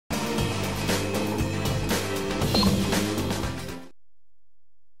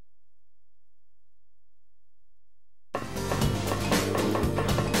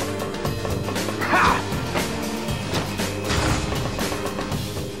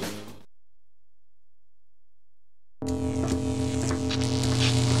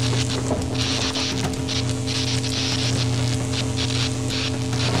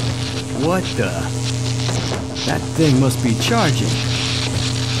What the? That thing must be charging.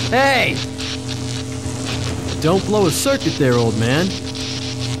 Hey! Don't blow a circuit there, old man.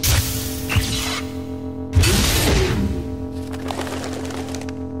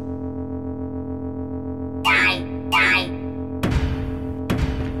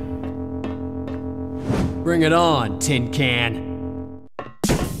 Bring it on, tin can.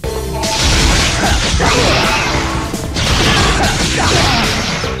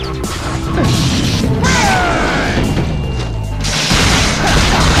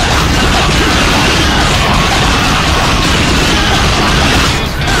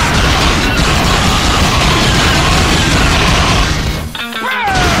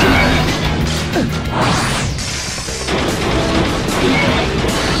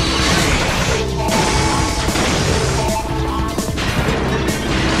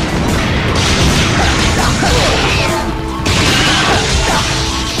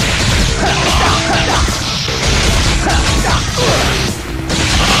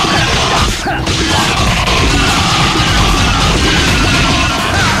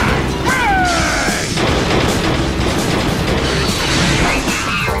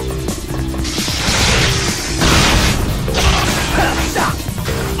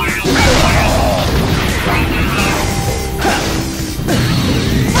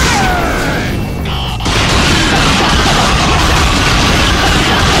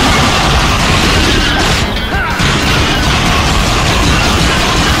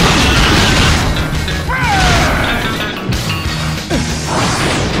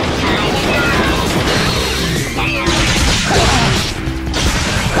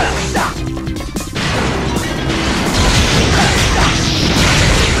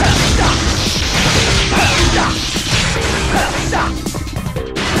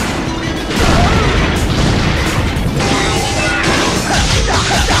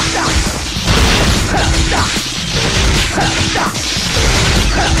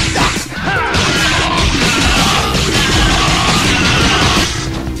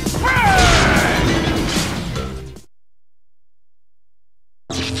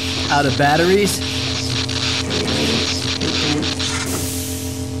 Out of batteries?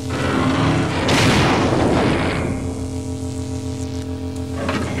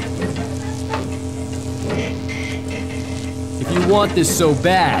 If you want this so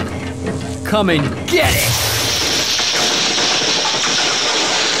bad, come and get it!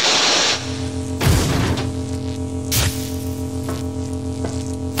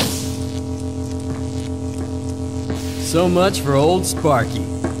 So much for old Sparky.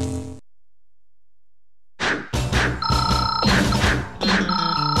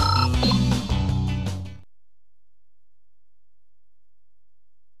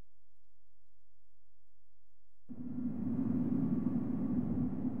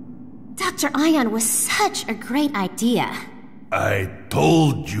 Dr. Ion was such a great idea. I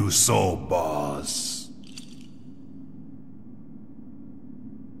told you so, boss.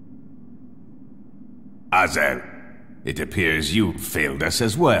 Azel, it appears you failed us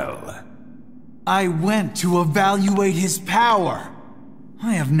as well. I went to evaluate his power.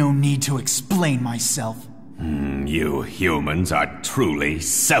 I have no need to explain myself. You humans are truly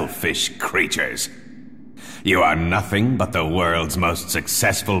selfish creatures. You are nothing but the world's most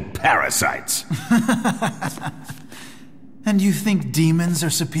successful parasites. And you think demons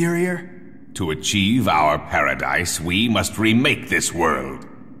are superior? To achieve our paradise, we must remake this world.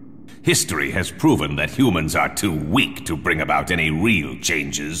 History has proven that humans are too weak to bring about any real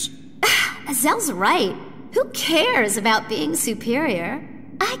changes. Azel's right. Who cares about being superior?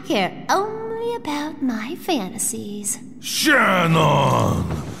 I care only about my fantasies.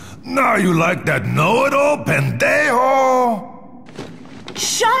 Shannon! Now you like that know-it-all, pendejo?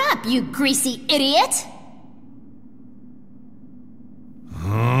 Shut up, you greasy idiot!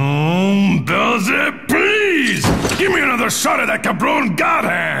 Does it please? Give me another shot at that cabron God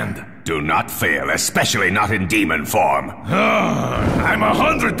Hand! Do not fail, especially not in demon form. I'm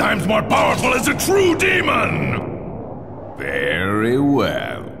 100 times more powerful as a true demon! Very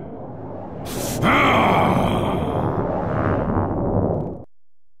well.